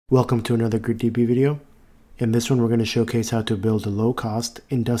Welcome to another GridDB video. In this one we're going to showcase how to build a low-cost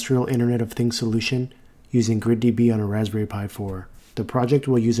industrial Internet of Things solution using GridDB on a Raspberry Pi 4. The project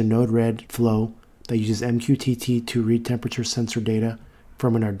will use a Node-RED flow that uses MQTT to read temperature sensor data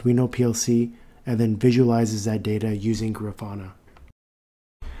from an Arduino PLC and then visualizes that data using Grafana.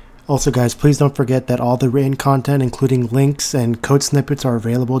 Also guys, please don't forget that all the written content including links and code snippets are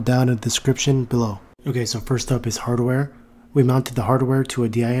available down in the description below. Okay, so first up is hardware. We mounted the hardware to a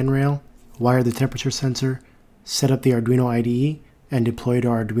DIN rail, wired the temperature sensor, set up the Arduino IDE, and deployed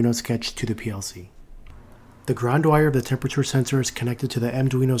our Arduino sketch to the PLC. The ground wire of the temperature sensor is connected to the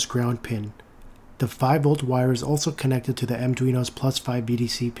Arduino's ground pin. The 5-volt wire is also connected to the Arduino's +5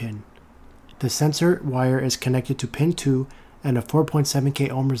 VDC pin. The sensor wire is connected to pin 2, and a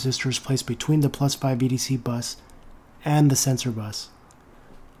 4.7K ohm resistor is placed between the +5 VDC bus and the sensor bus.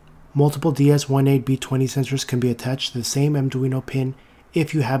 Multiple DS18B20 sensors can be attached to the same Arduino pin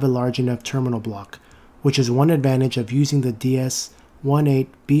if you have a large enough terminal block, which is one advantage of using the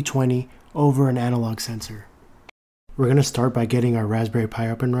DS18B20 over an analog sensor. We're going to start by getting our Raspberry Pi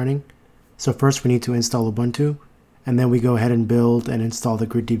up and running. So first we need to install Ubuntu, and then we go ahead and build and install the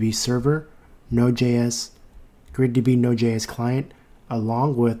GridDB server, Node.js, GridDB Node.js client,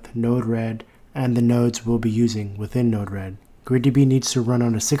 along with Node-RED and the nodes we'll be using within Node-RED. GridDB needs to run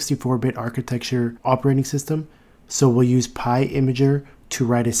on a 64-bit architecture operating system, so we'll use PyImager to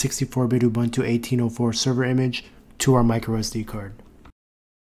write a 64-bit Ubuntu 18.04 server image to our microSD card.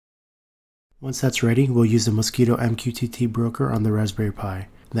 Once that's ready, we'll use the Mosquito MQTT broker on the Raspberry Pi.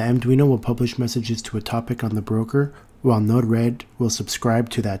 The Arduino will publish messages to a topic on the broker, while Node-RED will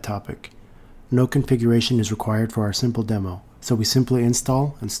subscribe to that topic. No configuration is required for our simple demo, so we simply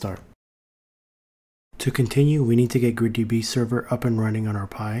install and start. To continue, we need to get GridDB server up and running on our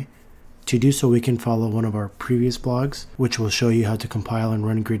Pi. To do so, we can follow one of our previous blogs, which will show you how to compile and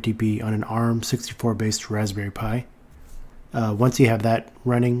run GridDB on an ARM 64-based Raspberry Pi. Once you have that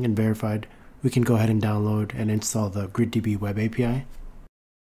running and verified, we can go ahead and download and install the GridDB web API.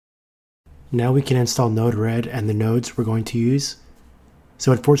 Now we can install Node-RED and the nodes we're going to use.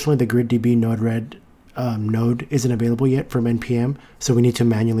 So unfortunately, the GridDB Node-RED node isn't available yet from NPM, so we need to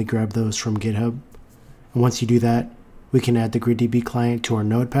manually grab those from GitHub. And once you do that, we can add the GridDB client to our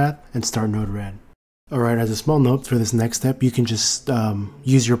node path and start Node-RED. Alright, as a small note for this next step, you can just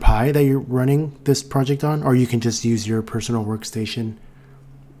use your Pi that you're running this project on, or you can just use your personal workstation.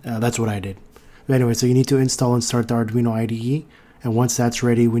 That's what I did. But anyway, so you need to install and start the Arduino IDE, and once that's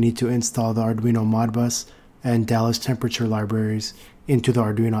ready, we need to install the Arduino Modbus and Dallas temperature libraries into the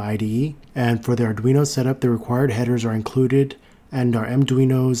Arduino IDE. And for the Arduino setup, the required headers are included, and our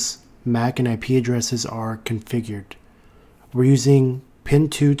Arduino's MAC and IP addresses are configured. We're using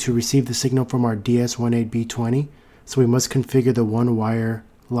pin 2 to receive the signal from our DS18B20, so we must configure the one-wire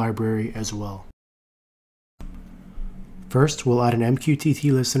library as well. First, we'll add an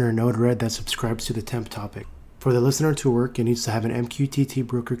MQTT listener Node-RED that subscribes to the temp topic. For the listener to work, it needs to have an MQTT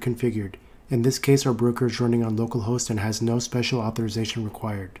broker configured. In this case, our broker is running on localhost and has no special authorization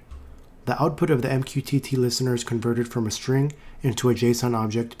required. The output of the MQTT listener is converted from a string into a JSON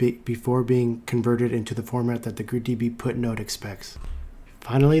object before being converted into the format that the GridDB put node expects.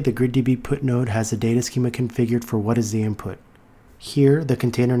 Finally, the GridDB put node has a data schema configured for what is the input. Here, the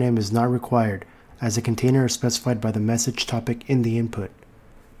container name is not required, as the container is specified by the message topic in the input.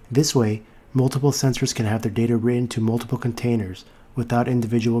 This way, multiple sensors can have their data written to multiple containers without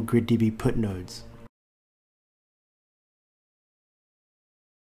individual GridDB put nodes.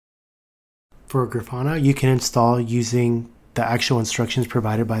 For Grafana, you can install using the actual instructions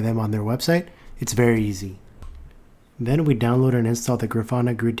provided by them on their website. It's very easy. Then we download and install the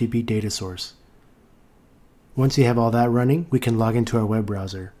Grafana GridDB data source. Once you have all that running, we can log into our web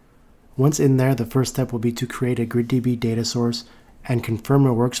browser. Once in there, the first step will be to create a GridDB data source and confirm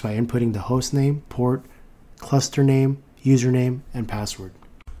it works by inputting the host name, port, cluster name, username, and password.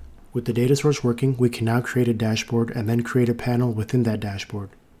 With the data source working, we can now create a dashboard and then create a panel within that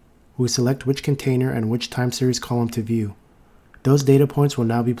dashboard. We select which container and which time series column to view. Those data points will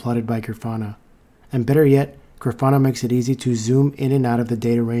now be plotted by Grafana. And better yet, Grafana makes it easy to zoom in and out of the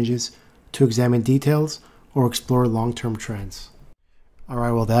data ranges to examine details or explore long-term trends.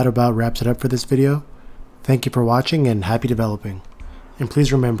 Alright, well that about wraps it up for this video. Thank you for watching and happy developing. And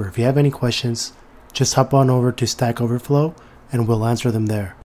please remember, if you have any questions, just hop on over to Stack Overflow and we'll answer them there.